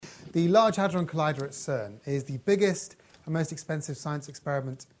The Large Hadron Collider at CERN is the biggest and most expensive science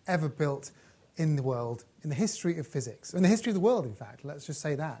experiment ever built in the world, in the history of physics, in the history of the world, in fact, let's just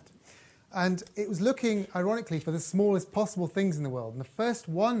say that. And it was looking, ironically, for the smallest possible things in the world. And the first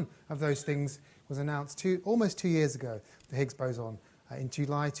one of those things was announced almost 2 years ago, the Higgs boson, in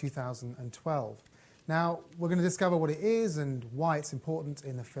July 2012. Now, we're going to discover what it is and why it's important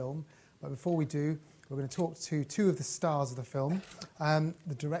in the film. But before we do, we're going to talk to two of the stars of the film,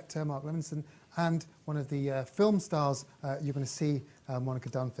 the director, Mark Levinson, and one of the film stars you're going to see, Monica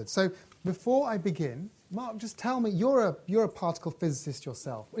Dunford. So before I begin, Mark, just tell me, you're a particle physicist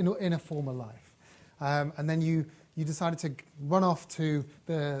yourself in a former life. And then you decided to run off to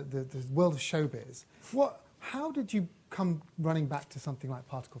the world of showbiz. How did you come running back to something like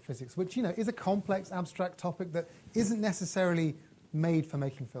particle physics, which is a complex, abstract topic that isn't necessarily made for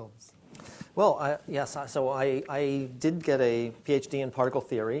making films? Well, yes, so I did get a PhD in particle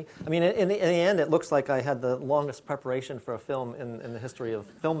theory. I mean, in the end, it looks like I had the longest preparation for a film in the history of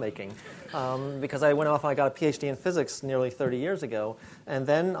filmmaking, because I went off and I got a PhD in physics nearly 30 years ago, and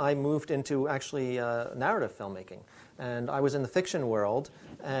then I moved into actually narrative filmmaking. And I was in the fiction world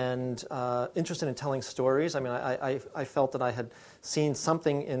and interested in telling stories. I mean, I felt that I had seen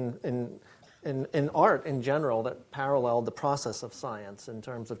something in art in general that paralleled the process of science in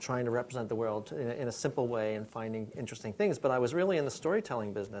terms of trying to represent the world in a simple way and finding interesting things. But I was really in the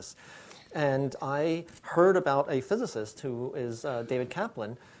storytelling business. And I heard about a physicist who is David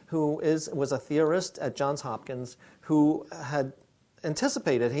Kaplan, who was a theorist at Johns Hopkins who had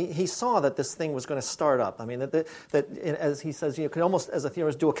anticipated. He saw that this thing was going to start up. I mean, that as he says, you could almost, as a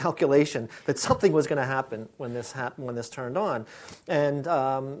theorist, do a calculation that something was going to happen when this turned on. And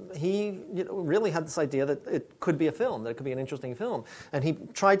he really had this idea that it could be a film, that it could be an interesting film. And he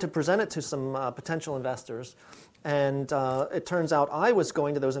tried to present it to some potential investors. And it turns out I was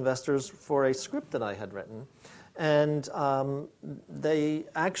going to those investors for a script that I had written. And they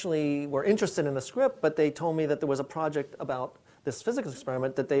actually were interested in the script, but they told me that there was a project about this physics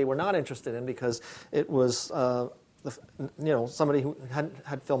experiment that they were not interested in because it was somebody who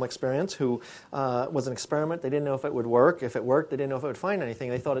had film experience who was an experiment. They didn't know if it would work. If it worked, they didn't know if it would find anything.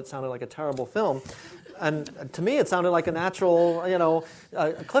 They thought it sounded like a terrible film. And to me, it sounded like a natural,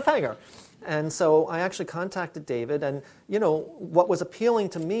 cliffhanger. And so I actually contacted David, and what was appealing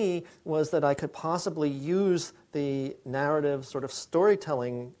to me was that I could possibly use the narrative sort of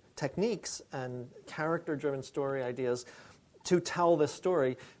storytelling techniques and character-driven story ideas to tell this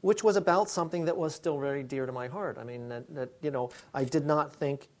story, which was about something that was still very dear to my heart. I mean, I did not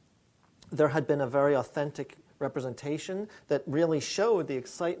think there had been a very authentic representation that really showed the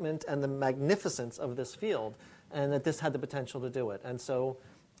excitement and the magnificence of this field, and that this had the potential to do it. And so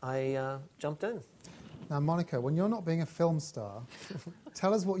I jumped in. Now, Monica, when you're not being a film star,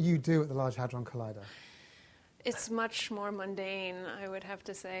 tell us what you do at the Large Hadron Collider. It's much more mundane, I would have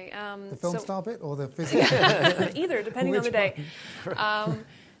to say. The film star bit or the physics? Either, depending on the day.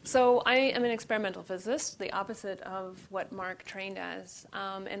 So I am an experimental physicist, the opposite of what Mark trained as.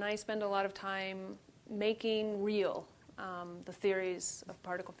 And I spend a lot of time making real the theories of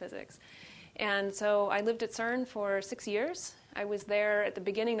particle physics. And so I lived at CERN for 6 years. I was there at the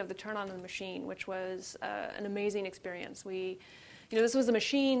beginning of the turn on of the machine, which was an amazing experience. This was a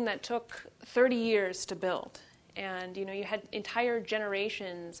machine that took 30 years to build. And, you had entire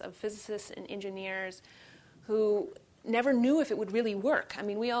generations of physicists and engineers who never knew if it would really work. I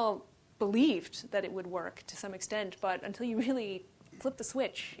mean, we all believed that it would work to some extent, but until you really flip the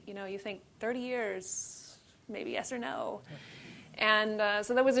switch, you think 30 years, maybe yes or no. And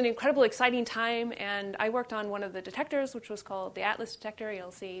so that was an incredibly exciting time, and I worked on one of the detectors, which was called the Atlas detector.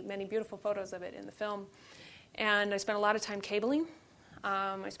 You'll see many beautiful photos of it in the film. And I spent a lot of time cabling.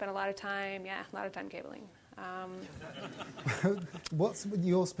 I spent a lot of time cabling. What's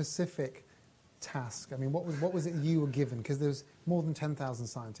your specific task? I mean, what was it you were given? Because there's more than 10,000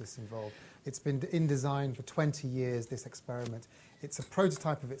 scientists involved. It's been in design for 20 years, this experiment. It's a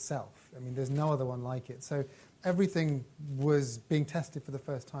prototype of itself. I mean, there's no other one like it. So everything was being tested for the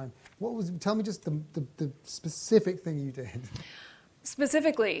first time. Tell me just the specific thing you did.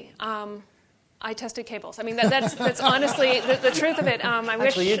 Specifically, I tested cables. I mean, that's honestly the truth of it.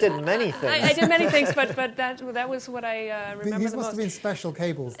 Actually, you did many things. I did many things, but that was what I remember the most. These must have been special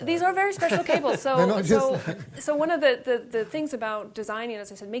cables, though. These are very special cables. So, They're not just so one of the things about designing,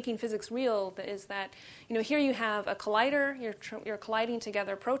 as I said, making physics real, is that here you have a collider. You're colliding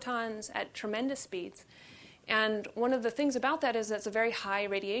together protons at tremendous speeds, and one of the things about that is that it's a very high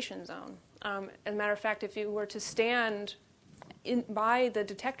radiation zone. As a matter of fact, if you were to stand by the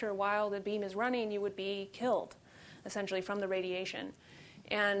detector while the beam is running, you would be killed, essentially, from the radiation.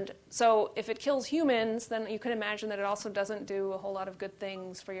 And so if it kills humans, then you can imagine that it also doesn't do a whole lot of good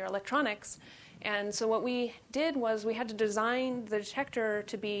things for your electronics. And so what we did was we had to design the detector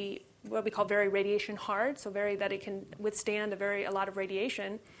to be what we call very radiation hard, so that it can withstand a lot of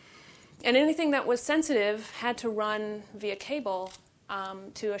radiation. And anything that was sensitive had to run via cable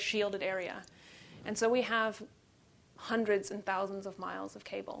to a shielded area. And so we have hundreds and thousands of miles of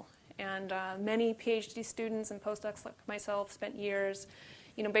cable. And many PhD students and postdocs like myself spent years,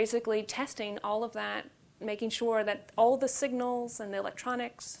 basically testing all of that, making sure that all the signals and the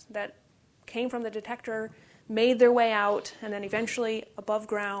electronics that came from the detector made their way out, and then eventually above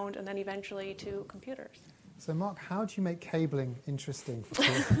ground, and then eventually to computers. So, Mark, how do you make cabling interesting for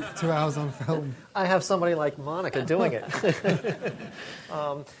 2 hours on film? I have somebody like Monica doing it.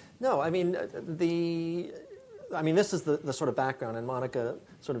 No, I mean, this is the sort of background, and Monica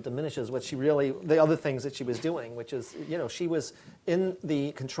sort of diminishes the other things that she was doing, which is, she was in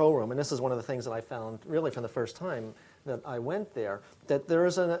the control room, and this is one of the things that I found really from the first time that I went there, that there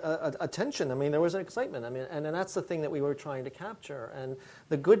was a tension. There was an excitement. And that's the thing that we were trying to capture. And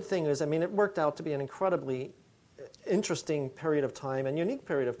the good thing is, it worked out to be an incredibly interesting period of time and unique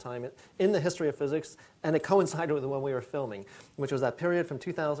period of time in the history of physics, and it coincided with when we were filming, which was that period from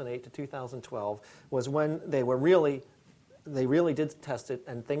 2008 to 2012 was when they really did test it,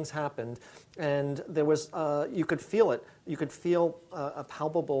 and things happened, and there was you could feel it. You could feel a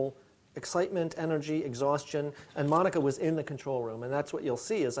palpable excitement, energy, exhaustion, and Monica was in the control room, and that's what you'll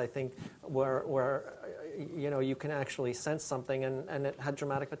see is, I think, where you can actually sense something, and it had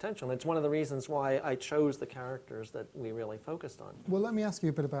dramatic potential. And it's one of the reasons why I chose the characters that we really focused on. Well, let me ask you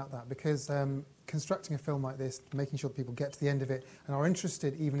a bit about that, because constructing a film like this, making sure that people get to the end of it and are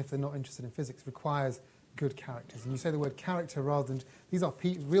interested, even if they're not interested in physics, requires good characters. And you say the word character rather than, these are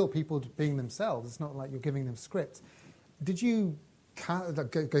real people being themselves. It's not like you're giving them scripts. Did you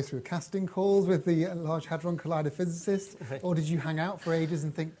go through casting calls with the Large Hadron Collider physicist, or did you hang out for ages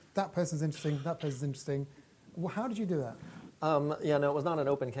and think, that person's interesting, that person's interesting? Well, how did you do that? No, it was not an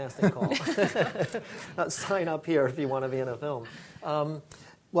open casting call. Sign up here if you want to be in a film.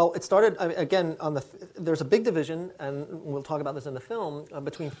 Well, it started, again, there's a big division, and we'll talk about this in the film,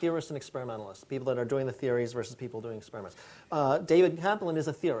 between theorists and experimentalists, people that are doing the theories versus people doing experiments. David Kaplan is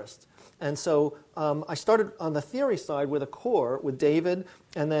a theorist. And so I started on the theory side with a core with David,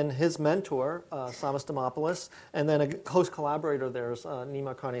 and then his mentor, Samas Dimopoulos, and then a close collaborator there is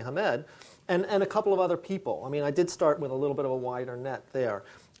Nima Karni-Hamed, and a couple of other people. I did start with a little bit of a wider net there.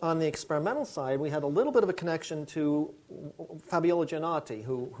 On the experimental side, we had a little bit of a connection to Fabiola Giannotti,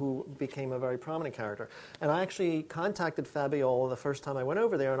 who became a very prominent character. And I actually contacted Fabiola the first time I went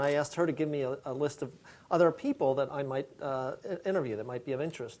over there, and I asked her to give me a list of other people that I might interview that might be of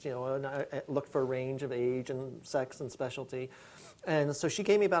interest. And I looked for a range of age and sex and specialty. And so she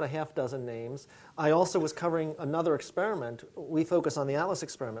gave me about a half dozen names. I also was covering another experiment. We focus on the ATLAS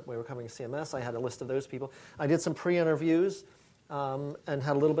experiment. We were covering CMS. I had a list of those people. I did some pre-interviews. And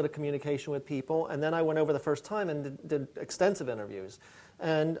had a little bit of communication with people. And then I went over the first time and did extensive interviews.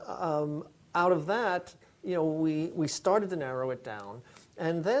 And out of that, we started to narrow it down.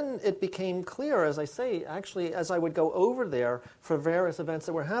 And then it became clear, as I say, actually, as I would go over there for various events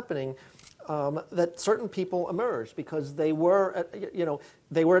that were happening, that certain people emerged because they were at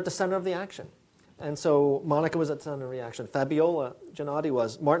the center of the action. And so Monica was at the center of the action. Fabiola Giannotti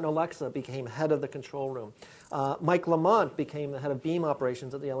was. Martin Alexa became head of the control room. Mike Lamont became the head of beam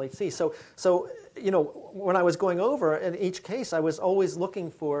operations at the LHC. So when I was going over, in each case, I was always looking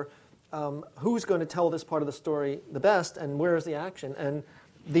for who's going to tell this part of the story the best, and where is the action. And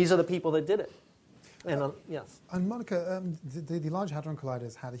these are the people that did it. And yes. And Monica, the Large Hadron Collider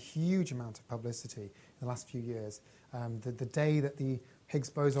has had a huge amount of publicity in the last few years. The day that the Higgs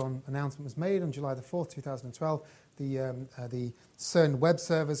boson announcement was made on July the 4th, 2012, the CERN web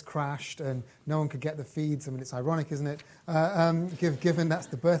servers crashed and no one could get the feeds. It's ironic, isn't it? Given that's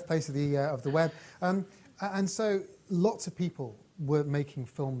the birthplace of the web. And so lots of people were making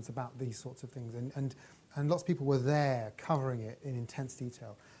films about these sorts of things, and lots of people were there covering it in intense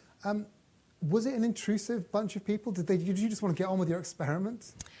detail. Was it an intrusive bunch of people? Did you just want to get on with your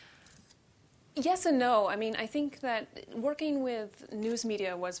experiments? Yes and no. I think that working with news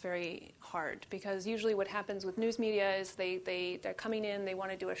media was very hard, because usually what happens with news media is they're coming in, they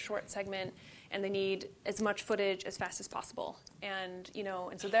want to do a short segment, and they need as much footage as fast as possible. And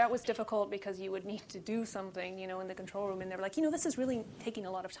so that was difficult, because you would need to do something, in the control room, and they were like, this is really taking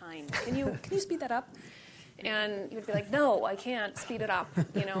a lot of time. Can you speed that up? And you'd be like, no, I can't speed it up,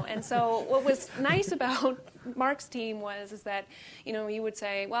 you know. And so what was nice about Mark's team is that, you know, you would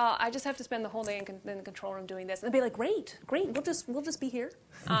say, well, I just have to spend the whole day in the control room doing this. And they'd be like, great, we'll just be here.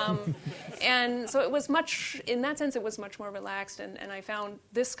 And so it was in that sense, it was much more relaxed. And I found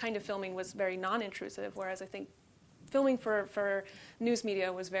this kind of filming was very non-intrusive, whereas I think filming for news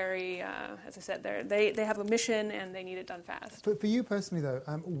media was very, as I said, they have a mission and they need it done fast. For you personally, though,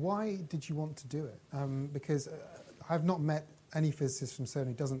 why did you want to do it? Because I've not met any physicist from CERN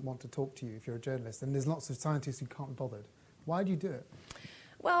who doesn't want to talk to you if you're a journalist, and there's lots of scientists who can't be bothered. Why do you do it?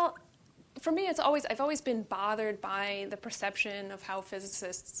 Well, for me, I've always been bothered by the perception of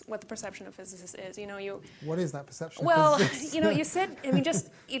what the perception of physicists is. You know, what is that perception? Well, you know, you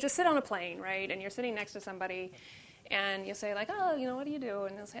just sit on a plane, right, and you're sitting next to somebody. And you say, like, oh, you know, what do you do?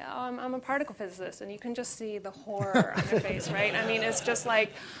 And they'll say, oh, I'm a particle physicist. And you can just see the horror on their face, right? I mean, it's just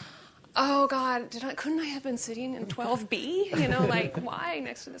like, oh, God, couldn't I have been sitting in 12B? You know, like, why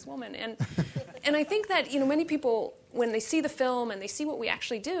next to this woman? And I think that, you know, many people, when they see the film and they see what we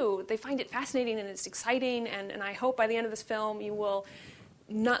actually do, they find it fascinating and it's exciting. And I hope by the end of this film you will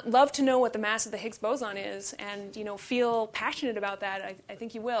love to know what the mass of the Higgs boson is and, you know, feel passionate about that. I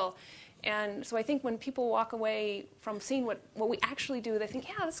think you will. And so I think when people walk away from seeing what we actually do, they think,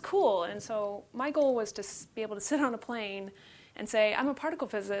 yeah, that's cool. And so my goal was to be able to sit on a plane and say, I'm a particle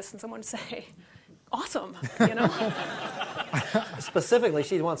physicist, and someone say, awesome, you know? Specifically,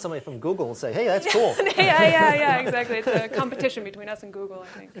 she'd want somebody from Google to say, hey, that's cool. yeah, exactly. It's a competition between us and Google,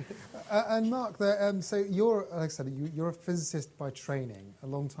 I think. And Mark, so you're, like I said, you're a physicist by training a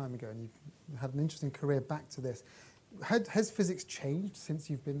long time ago, and you've had an interesting career back to this. Has physics changed since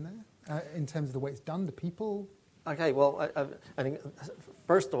you've been there? In terms of the way it's done to people? Okay, well, I think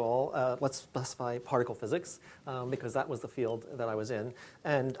first of all, let's specify particle physics, because that was the field that I was in.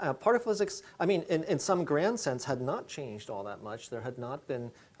 And particle physics, I mean, in some grand sense, had not changed all that much. There had not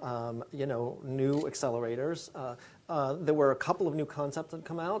been, you know, new accelerators. There were a couple of new concepts that had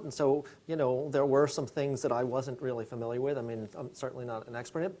come out, and so, you know, there were some things that I wasn't really familiar with. I mean, I'm certainly not an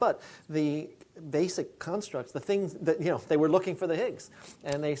expert in it, but the basic constructs, the things that, you know, they were looking for the Higgs,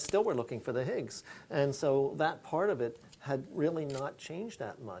 and they still were looking for the Higgs. And so that part of it had really not changed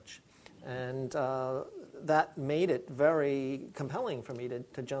that much. And that made it very compelling for me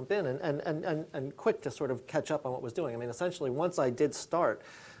to jump in and quick to sort of catch up on what was doing. I mean, essentially, once I did start,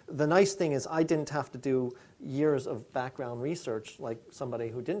 the nice thing is I didn't have to do years of background research like somebody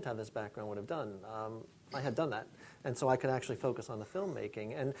who didn't have this background would have done. I had done that, and so I could actually focus on the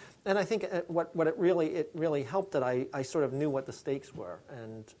filmmaking. And I think what it really helped that I sort of knew what the stakes were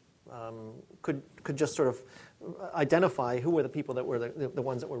and could just sort of identify who were the people that were the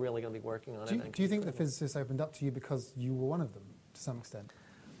ones that were really going to be working on it. Do you think the physicists opened up to you because you were one of them to some extent?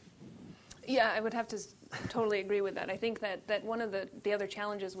 Yeah, I would have to totally agree with that. I think that one of the other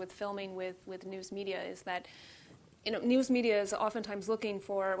challenges with filming with news media is that, you know, news media is oftentimes looking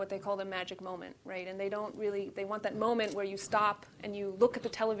for what they call the magic moment, right? And they want that moment where you stop and you look at the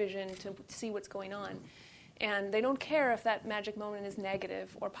television to see what's going on. And they don't care if that magic moment is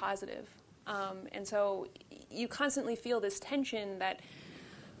negative or positive. And so you constantly feel this tension that,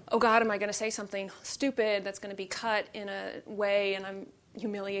 oh God, am I going to say something stupid that's going to be cut in a way and I'm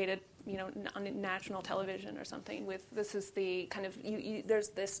humiliated, you know, on national television or something. This is the kind of there's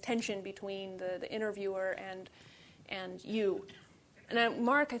this tension between the interviewer and you. And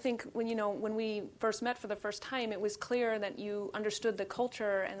Mark, I think when we first met for the first time, it was clear that you understood the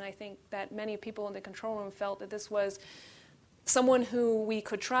culture, and I think that many people in the control room felt that this was someone who we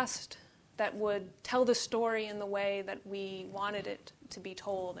could trust, that would tell the story in the way that we wanted it to be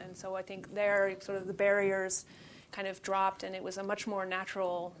told. And so I think there, sort of the barriers kind of dropped, and it was a much more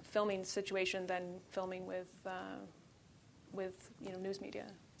natural filming situation than filming with news media.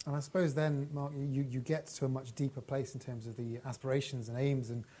 And I suppose then, Mark, you get to a much deeper place in terms of the aspirations and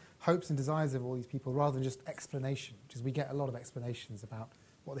aims and hopes and desires of all these people, rather than just explanation, because we get a lot of explanations about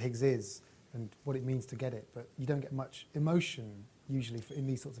what the Higgs is and what it means to get it, but you don't get much emotion usually in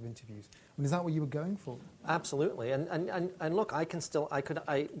these sorts of interviews. I mean, is that what you were going for? Absolutely, and look, I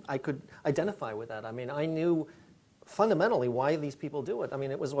could identify with that. I mean, I knew fundamentally why these people do it. I mean,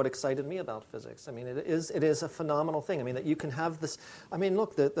 it was what excited me about physics. I mean, it is a phenomenal thing. I mean, that you can have this. I mean,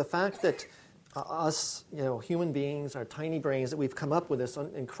 look, the fact that us, you know, human beings, our tiny brains, that we've come up with this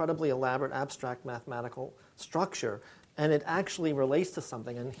incredibly elaborate, abstract mathematical structure, and it actually relates to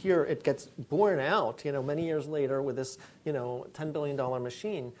something. And here it gets borne out, you know, many years later with this, you know, $10 billion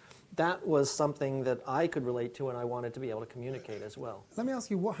machine. That was something that I could relate to, and I wanted to be able to communicate as well. Let me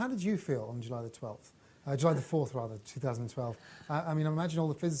ask you, how did you feel on July the 12th? July the 4th, rather, 2012. I mean, I imagine all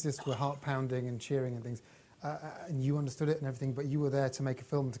the physicists were heart-pounding and cheering and things. and you understood it and everything, but you were there to make a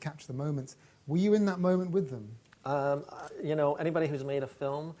film to capture the moments. Were you in that moment with them? Anybody who's made a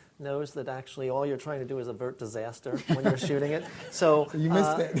film knows that actually all you're trying to do is avert disaster when you're shooting it. So you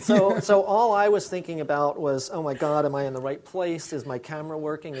missed it. so all I was thinking about was, oh my God, am I in the right place? Is my camera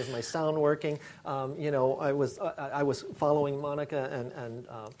working? Is my sound working? I was following Monica and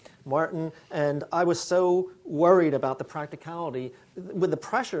Martin, and I was so worried about the practicality with the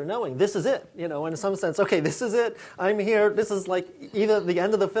pressure, knowing this is it. In some sense, okay, this is it. I'm here. This is like either the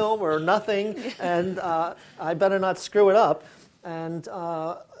end of the film or nothing, and I better not screw it up. And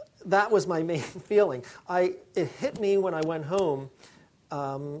that was my main feeling. It hit me when I went home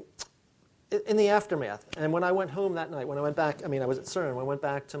in the aftermath. And when I went home that night, when I went back, I was at CERN, when I went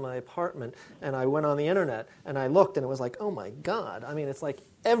back to my apartment, and I went on the internet, and I looked, and it was like, oh my God. It's like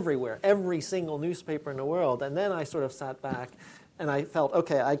everywhere, every single newspaper in the world. And then I sort of sat back, and I felt,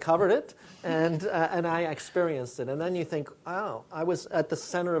 okay, I covered it, and I experienced it. And then you think, wow, I was at the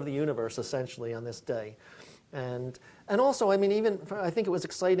center of the universe, essentially, on this day. And also, I think it was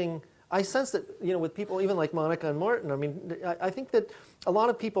exciting. I sensed that, with people even like Monica and Martin, I think that a lot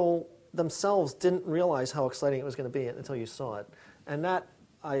of people themselves didn't realize how exciting it was going to be until you saw it. And that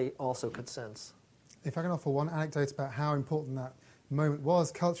I also could sense. If I can offer one anecdote about how important that moment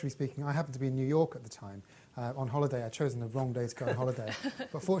was, culturally speaking, I happened to be in New York at the time on holiday. I'd chosen the wrong day to go on holiday.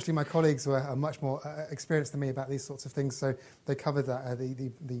 But fortunately, my colleagues were much more experienced than me about these sorts of things, so they covered that,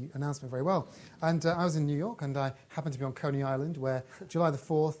 the announcement very well. And I was in New York, and I happened to be on Coney Island, where July the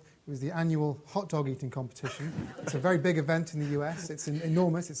 4th was the annual hot dog eating competition. It's a very big event in the US. It's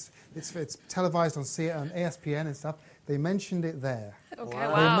enormous. It's televised on ESPN and stuff. They mentioned it there. Okay,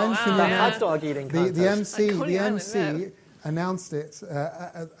 wow. wow. They mentioned The it hot dog eating contest. The MC announced it,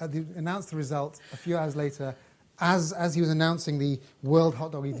 announced the result a few hours later, as he was announcing the World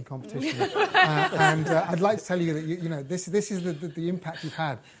Hot Dog Eating Competition. And I'd like to tell you that this is the impact you've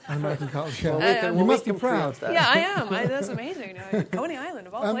had on American culture. You must be proud. Yeah, I am. That's amazing. Coney Island,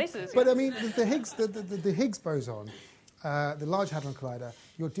 of all places. But the Higgs boson, the Large Hadron Collider,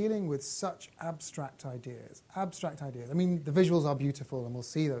 you're dealing with such abstract ideas. The visuals are beautiful, and we'll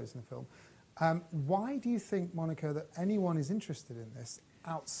see those in the film. Why do you think, Monica, that anyone is interested in this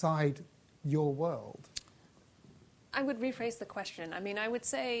outside your world? I would rephrase the question. I would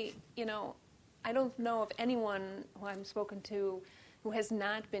say, I don't know of anyone who I've spoken to who has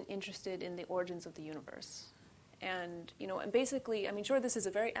not been interested in the origins of the universe. And, and basically, sure, this is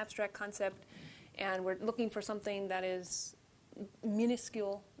a very abstract concept, and we're looking for something that is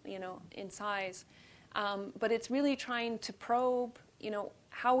minuscule, in size. But it's really trying to probe,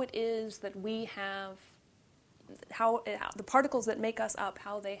 how it is that we have, how the particles that make us up,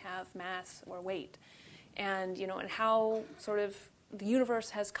 how they have mass or weight. And and how sort of the universe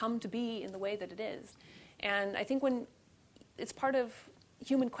has come to be in the way that it is. And I think when it's part of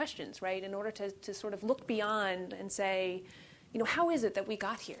human questions, right, in order to sort of look beyond and say, how is it that we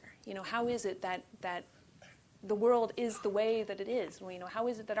got here? How is it that the world is the way that it is? How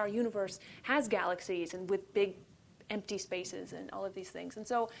is it that our universe has galaxies and with big empty spaces and all of these things? And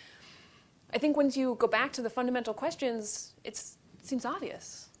so I think once you go back to the fundamental questions, it seems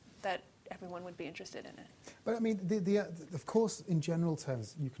obvious that everyone would be interested in it. But of course, in general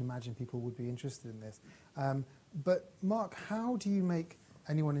terms, you can imagine people would be interested in this. But Mark, how do you make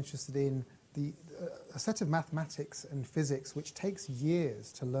anyone interested in a set of mathematics and physics which takes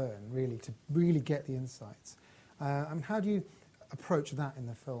years to learn, really, to really get the insights? How do you approach that in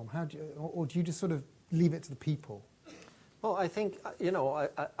the film? Or do you just sort of leave it to the people? Well, I think,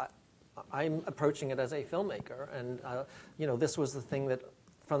 I'm approaching it as a filmmaker, and this was the thing that,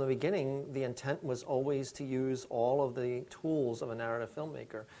 from the beginning, the intent was always to use all of the tools of a narrative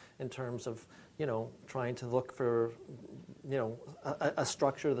filmmaker in terms of, trying to look for, a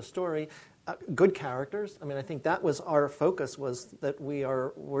structure of the story, good characters. I think that was our focus, was that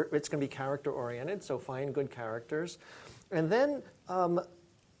it's going to be character oriented, so find good characters, and then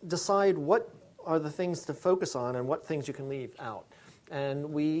decide what are the things to focus on and what things you can leave out.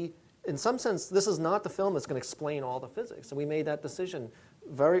 And in some sense, this is not the film that's going to explain all the physics, and we made that decision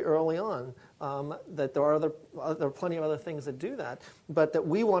very early on, that there are plenty of other things that do that, but that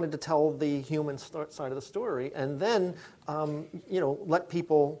we wanted to tell the human side of the story, and then let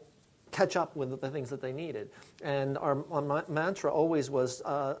people catch up with the things that they needed. And our mantra always was,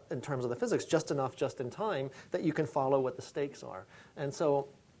 in terms of the physics, just enough, just in time, that you can follow what the stakes are. And so,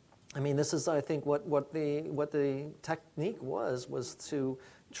 this is, I think, what the technique was to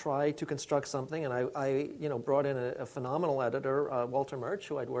try to construct something, and I brought in a phenomenal editor, Walter Murch,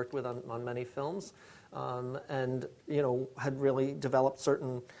 who I'd worked with on many films, and had really developed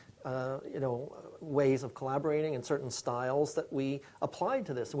certain ways of collaborating and certain styles that we applied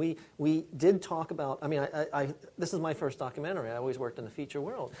to this. We did talk about, I mean, this is my first documentary. I always worked in the feature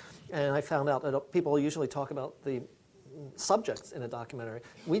world. And I found out that people usually talk about the subjects in a documentary.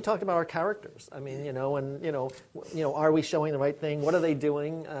 We talked about our characters. I mean, are we showing the right thing? What are they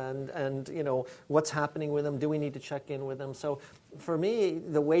doing? And what's happening with them? Do we need to check in with them? So for me,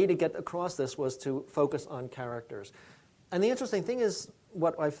 the way to get across this was to focus on characters. And the interesting thing is,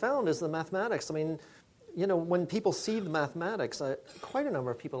 what I found is the mathematics. I mean, when people see the mathematics, quite a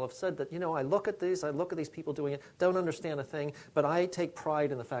number of people have said that, I look at these people doing it, don't understand a thing, but I take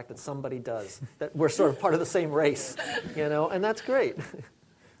pride in the fact that somebody does, that we're sort of part of the same race, and that's great.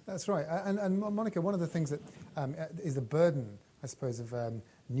 That's right. And Monica, one of the things that is the burden, I suppose, of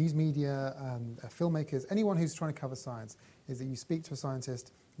news media, filmmakers, anyone who's trying to cover science, is that you speak to a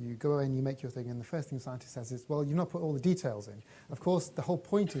scientist, you go away and you make your thing, and the first thing the scientist says is, well, you've not put all the details in. Of course, the whole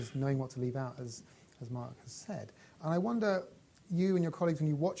point is knowing what to leave out, as Mark has said. And I wonder, you and your colleagues, when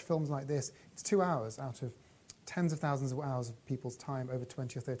you watch films like this, it's 2 hours out of tens of thousands of hours of people's time over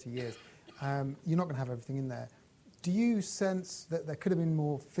 20 or 30 years. You're not going to have everything in there. Do you sense that there could have been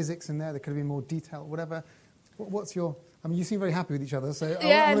more physics in there, there could have been more detail, whatever? What's your... I mean, you seem very happy with each other, so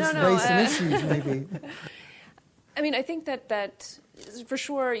let's raise some issues, maybe. I mean, I think that for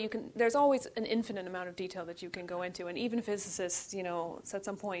sure there's always an infinite amount of detail that you can go into, and even physicists, at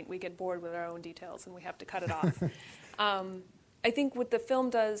some point we get bored with our own details and we have to cut it off. I think what the film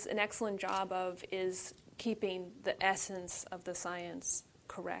does an excellent job of is keeping the essence of the science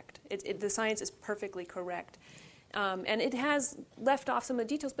correct. The science is perfectly correct. And it has left off some of the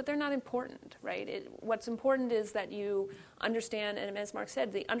details, but they're not important, right? What's important is that you understand, and as Mark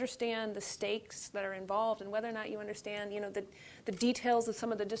said, they understand the stakes that are involved, and whether or not you understand, the details of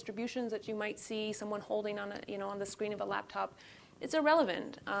some of the distributions that you might see someone holding on on the screen of a laptop. It's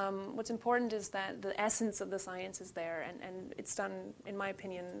irrelevant. What's important is that the essence of the science is there, and it's done, in my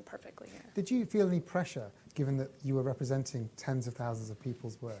opinion, perfectly here. Did you feel any pressure, given that you were representing tens of thousands of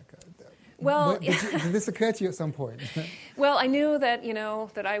people's work? Well, did this occur to you at some point? Well, I knew that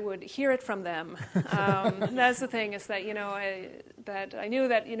that I would hear it from them. That's the thing, is that I knew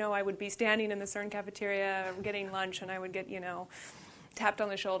that I would be standing in the CERN cafeteria getting lunch, and I would get tapped on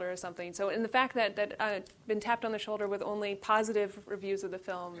the shoulder or something. So, and the fact that I've been tapped on the shoulder with only positive reviews of the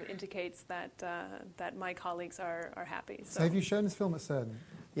film indicates that my colleagues are happy. So have you shown this film at CERN?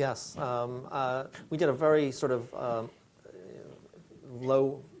 Yes, we did a very sort of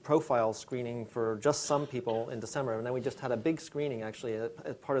low-profile screening for just some people in December, and then we just had a big screening, actually,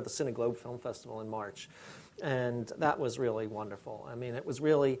 at part of the Cineglobe Film Festival in March, and that was really wonderful. I mean, it was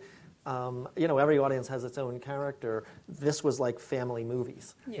really... every audience has its own character. This was like family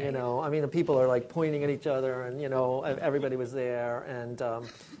movies, I mean, the people are like pointing at each other, and everybody was there, and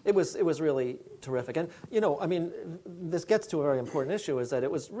it was really terrific. And I mean, this gets to a very important issue: is that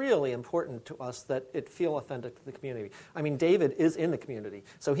it was really important to us that it feel authentic to the community. I mean, David is in the community,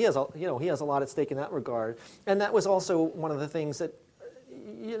 so he has a lot at stake in that regard, and that was also one of the things that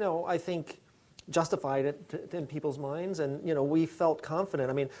I think justified it in people's minds, and we felt confident.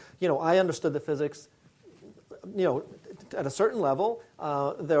 I mean, I understood the physics, at a certain level.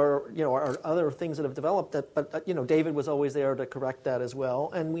 There are other things that have developed that, but David was always there to correct that as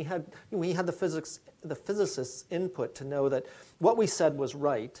well. And we had the physicists' input to know that what we said was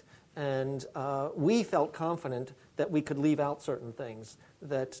right, and we felt confident that we could leave out certain things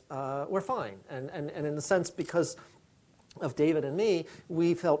that were fine. And in a sense, because of David and me,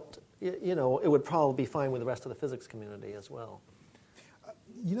 we felt it would probably be fine with the rest of the physics community as well.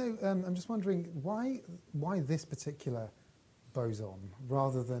 I'm just wondering why this particular boson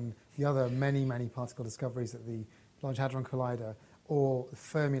rather than the other many particle discoveries that the Large Hadron Collider or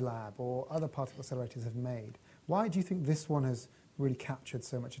Fermilab or other particle accelerators have made. Why do you think this one has really captured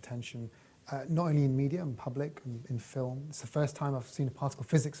so much attention, not only in media and public and in film? It's the first time I've seen a particle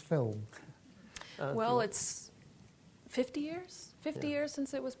physics film. Well, it's 50 years? 50 years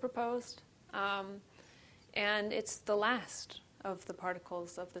since it was proposed, and it's the last of the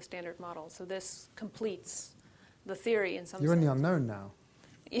particles of the Standard Model. So this completes the theory in some sense. You're in the unknown now.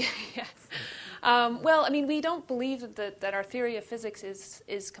 Yeah. Well, I mean, we don't believe that our theory of physics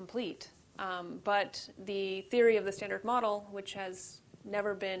is complete, but the theory of the Standard Model, which has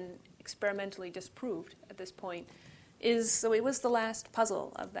never been experimentally disproved at this point, so it was the last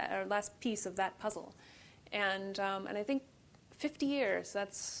puzzle of that, or last piece of that puzzle, and I think 50 years,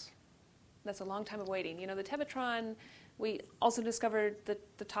 that's a long time of waiting. The Tevatron, we also discovered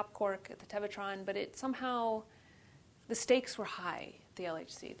the top quark at the Tevatron, but the stakes were high at the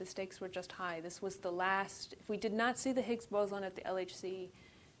LHC. The stakes were just high. This was the last. If we did not see the Higgs boson at the LHC,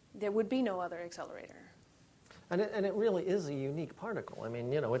 there would be no other accelerator. And it really is a unique particle. I mean,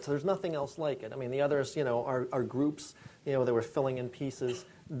 there's nothing else like it. I mean, the others, are groups, that were filling in pieces.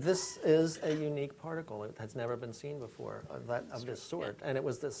 This is a unique particle. It has never been seen before of this sort. Yeah. And it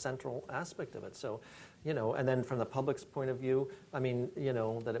was the central aspect of it. So, and then from the public's point of view, I mean,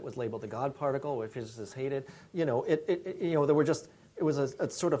 that it was labeled the God particle, which physicists hated. There was a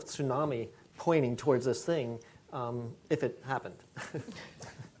sort of tsunami pointing towards this thing, if it happened.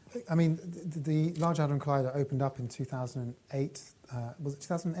 I mean, the Large Hadron Collider opened up in 2008. Was it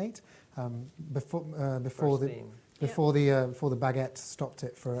 2008? Before the baguette stopped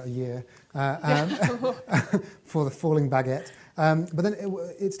it for a year, for the falling baguette. But then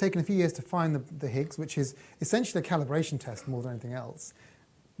it's taken a few years to find the Higgs, which is essentially a calibration test more than anything else.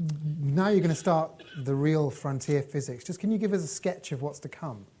 Now you're going to start the real frontier physics. Just can you give us a sketch of what's to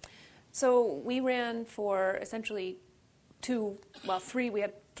come? So we ran for essentially three. We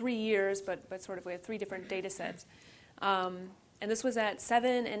had 3 years, but we had 3 different data sets. And this was at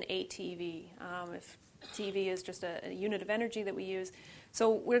 7 and 8 TeV. If TeV is just a unit of energy that we use. So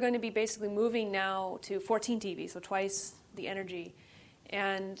we're going to be basically moving now to 14 TeV, so twice the energy.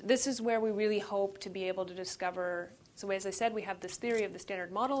 And this is where we really hope to be able to discover. So as I said, we have this theory of the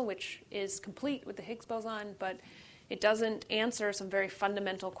Standard Model, which is complete with the Higgs boson, but it doesn't answer some very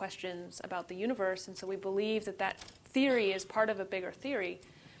fundamental questions about the universe. And so we believe that theory is part of a bigger theory.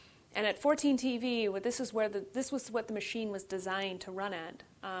 And at 14 TeV, this was what the machine was designed to run at.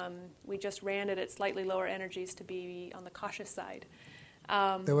 We just ran it at slightly lower energies to be on the cautious side.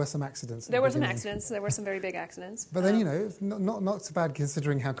 There were some accidents. There were some accidents. There were some very big accidents. But then, not so bad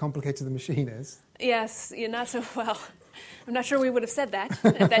considering how complicated the machine is. Yes, not so well. I'm not sure we would have said that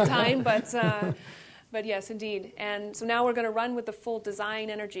at that time, but yes, indeed. And so now we're going to run with the full design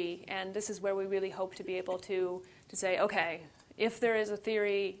energy, and this is where we really hope to be able to say, okay, if there is a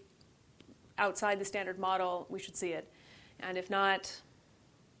theory outside the Standard Model, we should see it. And if not,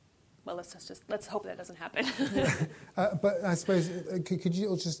 well, let's hope that doesn't happen. But I suppose, could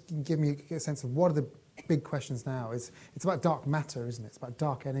you just give me a sense of what are the big questions now? It's about dark matter, isn't it? It's about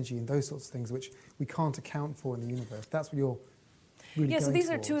dark energy and those sorts of things which we can't account for in the universe. That's what you're really going so these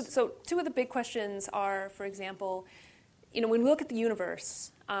towards. are two. So two of the big questions are, for example, when we look at the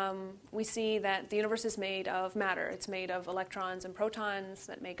universe, we see that the universe is made of matter. It's made of electrons and protons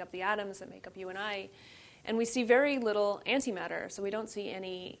that make up the atoms that make up you and I. And we see very little antimatter, so we don't see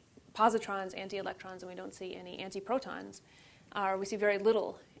any positrons, anti-electrons, and we don't see any antiprotons. We see very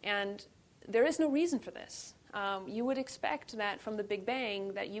little. And there is no reason for this. You would expect that from the Big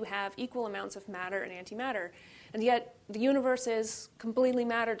Bang that you have equal amounts of matter and antimatter. And yet the universe is completely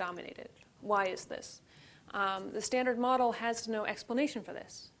matter-dominated. Why is this? The Standard Model has no explanation for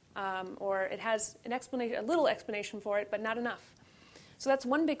this. Or it has a little explanation for it, but not enough. So that's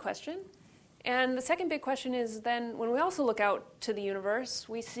one big question. And the second big question is then when we also look out to the universe,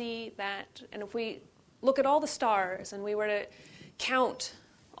 we see that, and if we look at all the stars and we were to count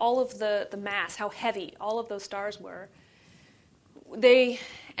all of the mass, how heavy all of those stars were,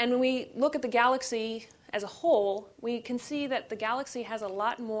 and when we look at the galaxy as a whole, we can see that the galaxy has a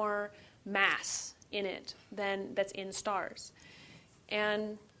lot more mass in it than that's in stars.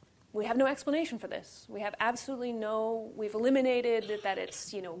 And we have no explanation for this. We have absolutely we've eliminated that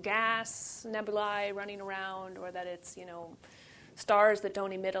it's, gas nebulae running around, or that it's, stars that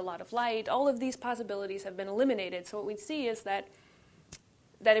don't emit a lot of light. All of these possibilities have been eliminated. So what we see is that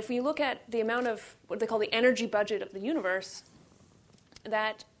if we look at the amount of what they call the energy budget of the universe,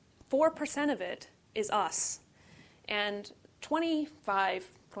 that 4% of it is us. And 25%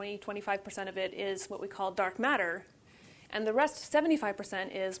 of it is what we call dark matter. And the rest,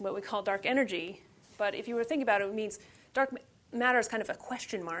 75%, is what we call dark energy. But if you were to think about it, it means dark matter is kind of a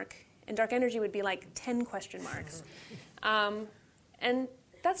question mark, and dark energy would be like 10 question marks. And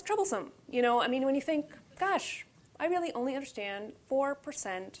that's troublesome. When you think, gosh, I really only understand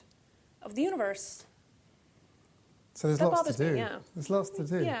 4% of the universe. So there's lots to do. Yeah. There's lots to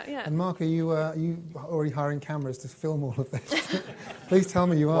do. Yeah. And Mark, are you already hiring cameras to film all of this? Please tell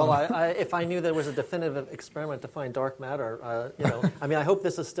me you are. Well, if I knew there was a definitive experiment to find dark matter, I hope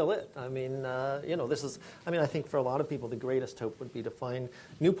this is still it. I think for a lot of people the greatest hope would be to find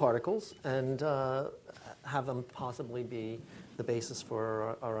new particles and have them possibly be the basis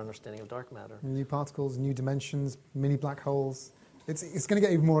for our understanding of dark matter. New particles, new dimensions, mini black holes. It's going to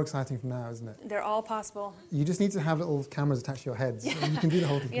get even more exciting from now, isn't it? They're all possible. You just need to have little cameras attached to your heads. And you can do the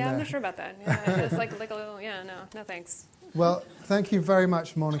whole thing. I'm not sure about that. Yeah, it's like a little, no thanks. Well, thank you very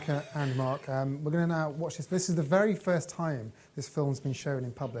much, Monica and Mark. We're going to now watch this. This is the very first time this film's been shown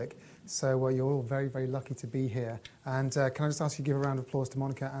in public, so you're all very, very lucky to be here. And can I just ask you to give a round of applause to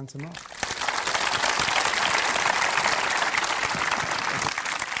Monica and to Mark?